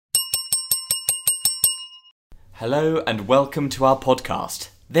Hello and welcome to our podcast.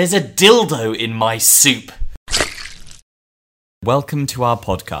 There's a dildo in my soup. Welcome to our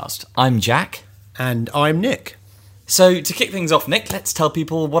podcast. I'm Jack. And I'm Nick. So to kick things off, Nick, let's tell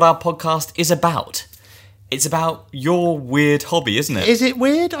people what our podcast is about. It's about your weird hobby, isn't it? Is it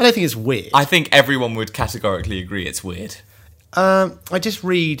weird? I don't think it's weird. I think everyone would categorically agree it's weird. I just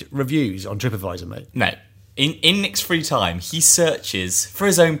read reviews on TripAdvisor, mate. No. In Nick's free time, he searches, for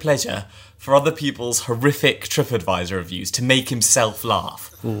his own pleasure, for other people's horrific TripAdvisor reviews to make himself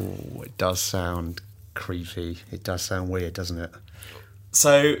laugh. Ooh, it does sound creepy. It does sound weird, doesn't it?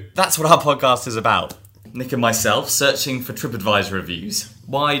 So that's what our podcast is about. Nick and myself searching for TripAdvisor reviews.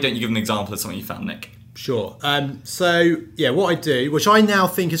 Why don't you give an example of something you found, Nick? Sure. What I do, which I now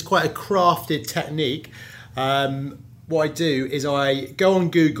think is quite a crafted technique, what I do is I go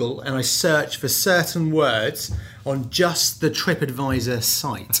on Google and I search for certain words on just the TripAdvisor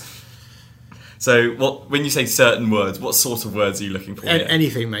site. So, when you say certain words, what sort of words are you looking for here?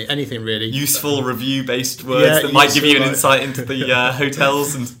 Anything, mate. Anything, really. Useful review-based words that might give you an insight into the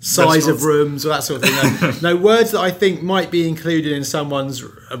hotels and size of rooms or that sort of thing. No, words that I think might be included in someone's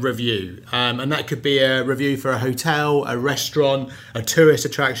review. And that could be a review for a hotel, a restaurant, a tourist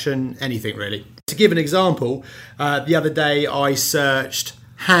attraction, anything, really. To give an example, the other day I searched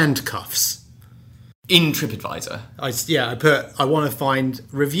handcuffs. In TripAdvisor? I want to find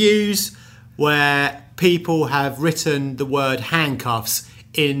reviews where people have written the word handcuffs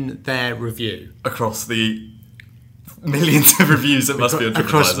in their review. Across the millions of reviews that must be on TripAdvisor.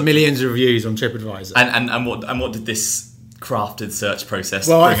 Across millions of reviews on TripAdvisor. And what did this crafted search process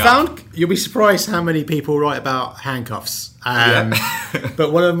bring up? You'll be surprised how many people write about handcuffs.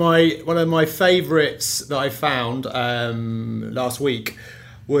 But one of my favourites that I found last week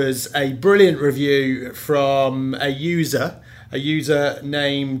was a brilliant review from a user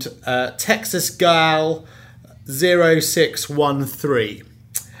named Texas Gal 0613.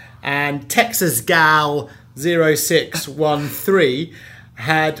 And Texas Gal 0613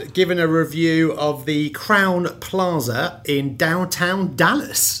 had given a review of the Crown Plaza in downtown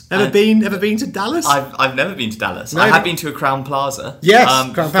Dallas. Ever been to Dallas? I've never been to Dallas. No, I have been to a Crown Plaza.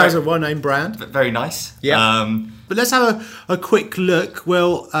 Yes, Crown Plaza, well-named brand. Very nice. Yeah. But let's have a quick look.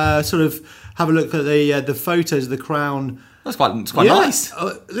 We'll sort of have a look at the photos of the Crown. It's quite nice.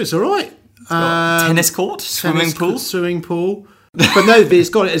 It's all right. Tennis court, swimming pool. But no, it's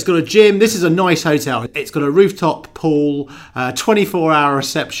got a gym. This is a nice hotel. It's got a rooftop pool, 24-hour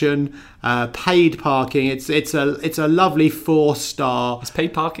reception, paid parking. It's a lovely 4-star. Is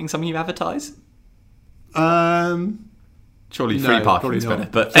paid parking something you advertise? Surely no, free parking is better.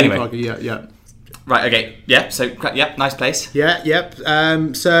 But free anyway, parking, yeah. Right. Okay. Yeah. So nice place. Yeah.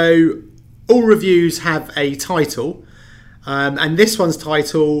 Yep. So all reviews have a title. And this one's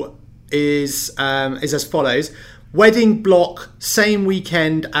title is as follows: Wedding block same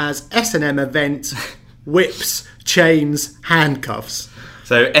weekend as S&M event, whips, chains, handcuffs.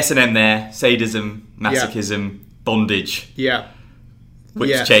 So S&M there, sadism, masochism, bondage. Yeah.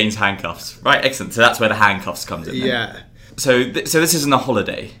 Whips, chains, handcuffs. Right, excellent. So that's where the handcuffs comes in. Yeah. So this isn't a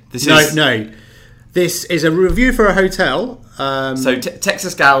holiday. No. This is a review for a hotel. So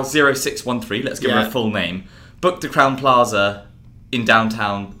Texas Gal 0613, let's give her a full name, booked the Crown Plaza in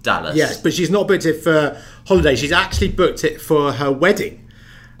downtown Dallas. Yes, but she's not booked it for holiday. She's actually booked it for her wedding.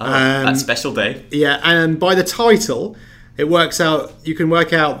 That special day. Yeah, and by the title, you can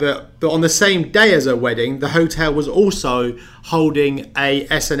work out that on the same day as her wedding, the hotel was also holding a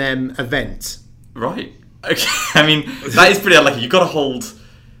S&M event. Right. Okay. I mean, that is pretty unlucky. You've got to hold...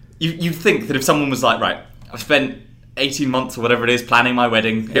 You think that if someone was like, right, I've spent 18 months or whatever it is planning my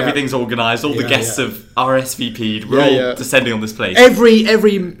wedding, everything's organised, all the guests have RSVP'd, we're all descending on this place.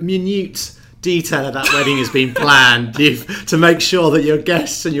 Every minute detail of that wedding has been planned to make sure that your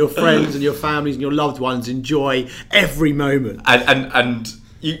guests and your friends and your families and your loved ones enjoy every moment. And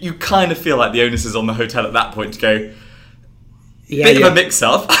you kind of feel like the onus is on the hotel at that point to go, bit of a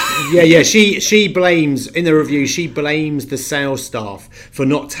mix-up. She blames, in the review, the sales staff for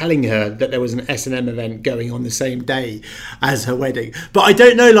not telling her that there was an S&M event going on the same day as her wedding. But I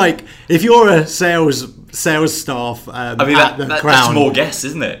don't know, like, if you're a sales staff at the Crown... That's more guests,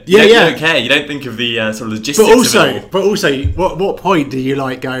 isn't it? You don't care. You don't think of the sort of logistics of it all. But also, what point do you,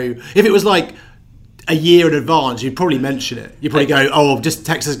 like, go... If it was, like... a year in advance, you'd probably mention it. You'd probably go, just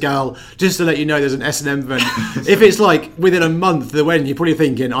Texas Gal, just to let you know there's an S&M event. If it's like within a month of the wedding, you're probably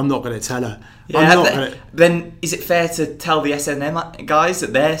thinking, I'm not going to tell her. Then is it fair to tell the S&M guys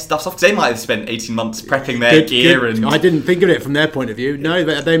that their stuff's off? Because they might have spent 18 months prepping their gear. And I didn't think of it from their point of view. No,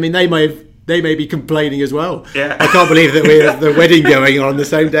 they may be complaining as well. Yeah. I can't believe that we have the wedding going on the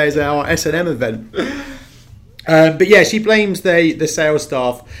same day as our S&M event. But yeah, she blames the sales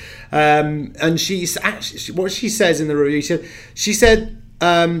staff, and she's actually what she says in the review. She said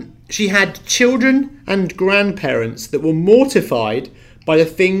she had children and grandparents that were mortified by the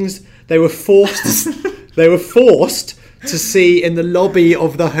things they were forced to see in the lobby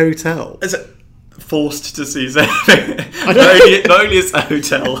of the hotel. Is it forced to see? Not only is the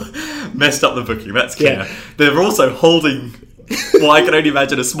hotel messed up the booking, that's clear. Yeah. They're also holding what I can only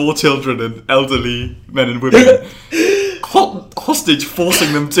imagine are small children and elderly men and women hostage,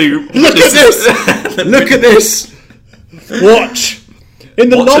 forcing them to look at this. Look at this. Watch in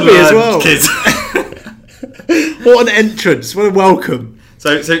the lobby as well. Kids. What an entrance! What a welcome.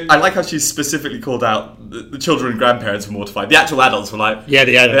 So I like how she specifically called out the children and grandparents were mortified. The actual adults were like, yeah,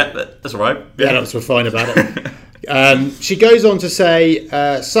 that's all right. The adults were fine about it. She goes on to say,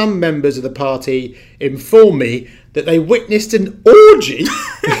 some members of the party inform me that they witnessed an orgy.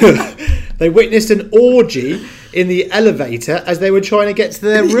 They witnessed an orgy in the elevator as they were trying to get to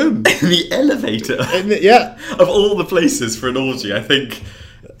their room. In the elevator? Yeah. Of all the places for an orgy, I think...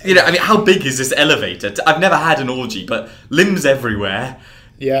 You know, I mean, how big is this elevator? I've never had an orgy, but limbs everywhere.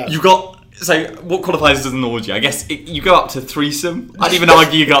 Yeah. You got... So, what qualifies as an orgy? I guess you go up to threesome. I'd even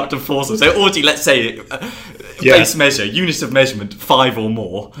argue you go up to foursome. So, orgy, let's say, base measure, unit of measurement, 5 or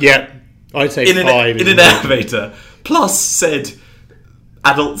more. Yeah. I'd say 5. In an elevator. Plus, said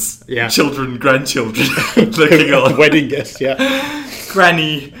adults, children, grandchildren looking on. Wedding guests, yeah.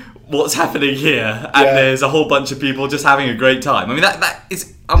 Granny... What's happening here? And there's a whole bunch of people just having a great time. I mean, that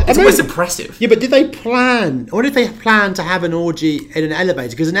is it's almost impressive. Yeah, but did they plan? Or did they plan to have an orgy in an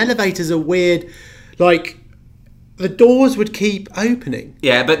elevator? Because an elevator's a weird, like, the doors would keep opening.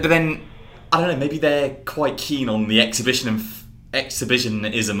 Yeah, but then I don't know. Maybe they're quite keen on the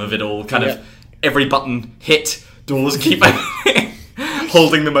exhibitionism of it all. Kind of every button hit, doors keep opening,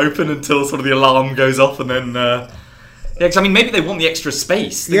 holding them open until sort of the alarm goes off, and then. Yeah, because I mean, maybe they want the extra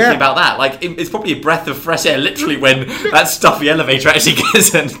space. Thinking about that, like it's probably a breath of fresh air, literally, when that stuffy elevator actually gets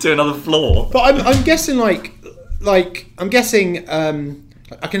to another floor. But I'm guessing, I'm guessing,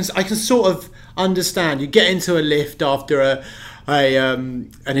 I can sort of understand. You get into a lift after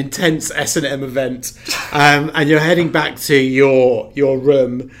an intense S&M event, and you're heading back to your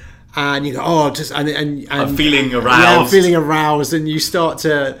room, and you go, I'm feeling aroused. Yeah, I'm feeling aroused, and you start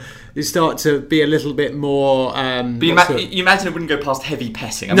to be a little bit more... but you imagine it wouldn't go past heavy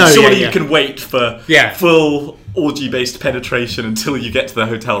petting. I mean, surely you can wait for full orgy-based penetration until you get to the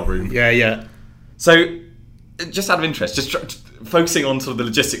hotel room. Yeah. So, just out of interest, just focusing on sort of the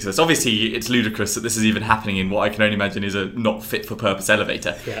logistics of this, obviously it's ludicrous that this is even happening in what I can only imagine is a not fit-for-purpose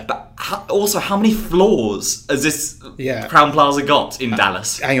elevator. Yeah. But also, how many floors has this Crowne Plaza got in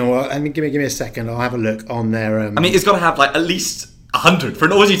Dallas? Hang on, give me a second. I'll have a look on there. I mean, it's got to have like at least 100 for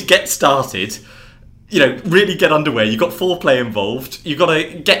an orgy to get started. You know, really get underway. You've got foreplay involved. You've got to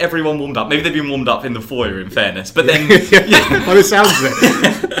get everyone warmed up. Maybe they've been warmed up in the foyer, in fairness. But then... Well, it sounds it.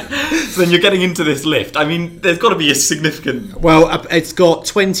 So then you're getting into this lift. I mean, there's got to be a significant... Well, it's got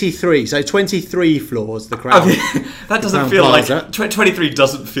 23. So 23 floors, the Crowne. I mean, that doesn't feel Plaza. Like... 23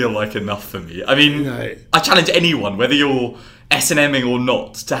 doesn't feel like enough for me. I mean, I challenge anyone, whether you're S&Ming or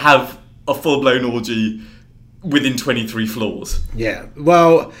not, to have a full-blown orgy within 23 floors. Yeah,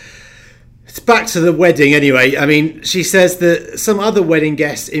 well, it's back to the wedding anyway. I mean, she says that some other wedding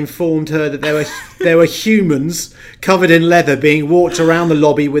guests informed her that there were humans covered in leather being walked around the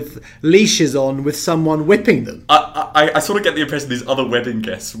lobby with leashes on, with someone whipping them. I sort of get the impression these other wedding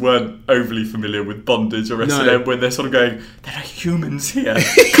guests weren't overly familiar with bondage or S&M when they're sort of going, there are humans here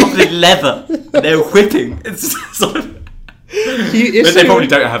covered in leather and they're whipping. It's sort of... They probably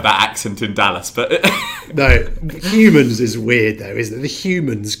don't have that accent in Dallas, but... No, humans is weird though, isn't it? The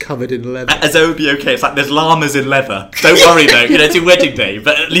humans covered in leather. As though it would be okay. It's like there's llamas in leather. Don't worry though, it's your wedding day,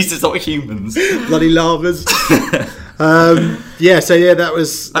 but at least it's not humans. Bloody llamas. That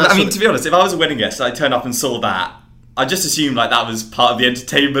was... I mean, to be honest, if I was a wedding guest, I turned up and saw that, I just assumed like that was part of the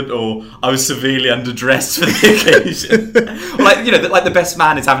entertainment, or I was severely underdressed for the occasion. Or like the best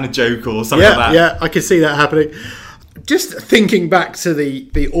man is having a joke or something like that. Yeah, I can see that happening. Just thinking back to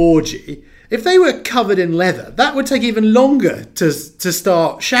the orgy, if they were covered in leather, that would take even longer to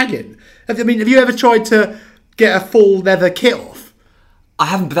start shagging. Have you ever tried to get a full leather kit off? I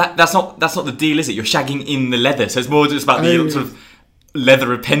haven't, but that's not the deal, is it? You're shagging in the leather, so it's more just about the sort of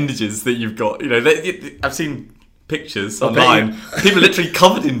leather appendages that you've got. You know, I've seen pictures online. People are literally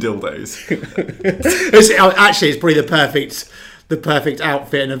covered in dildos. Actually, it's probably the perfect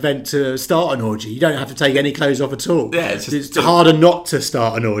outfit and event to start an orgy. You don't have to take any clothes off at all. Yeah, it's harder not to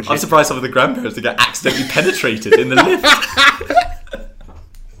start an orgy. I'm surprised some of the grandparents to get accidentally penetrated in the lift.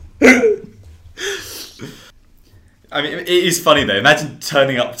 I mean, it is funny though. Imagine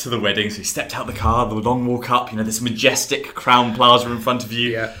turning up to the wedding. So you stepped out the car, the long walk up. This majestic Crown Plaza in front of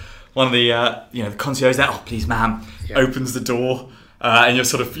you. Yeah. One of the the concierge there. Oh, please, ma'am. Yeah. Opens the door, and you're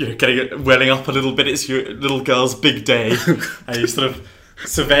sort of getting it welling up a little bit. It's your little girl's big day, and you're sort of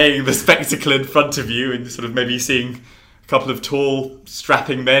surveying the spectacle in front of you, and sort of maybe seeing a couple of tall,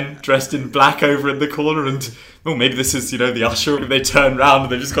 strapping men dressed in black over in the corner, and maybe this is the usher. And they turn round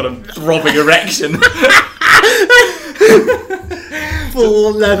and they've just got a throbbing erection.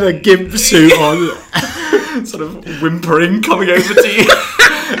 Full leather gimp suit on, sort of whimpering, coming over to you,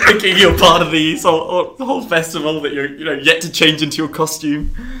 thinking you're part of the whole festival, that you're yet to change into your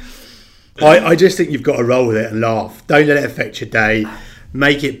costume. I just think you've got to roll with it and laugh. Don't let it affect your day.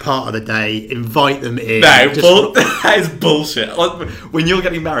 Make it part of the day. Invite them in. No, that is bullshit. When you're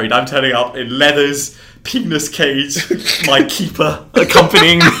getting married, I'm turning up in leathers, penis cage, my keeper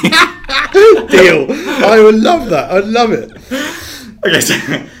accompanying me. Deal. I would love that. I'd love it.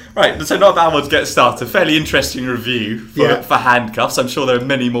 Okay, so not a bad one to get started. Fairly interesting review for handcuffs. I'm sure there are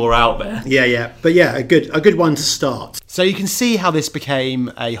many more out there. Yeah. But yeah, a good one to start. So you can see how this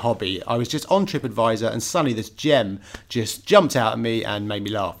became a hobby. I was just on TripAdvisor and suddenly this gem just jumped out at me and made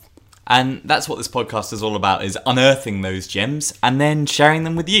me laugh. And that's what this podcast is all about, is unearthing those gems and then sharing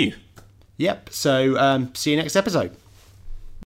them with you. Yep. So see you next episode.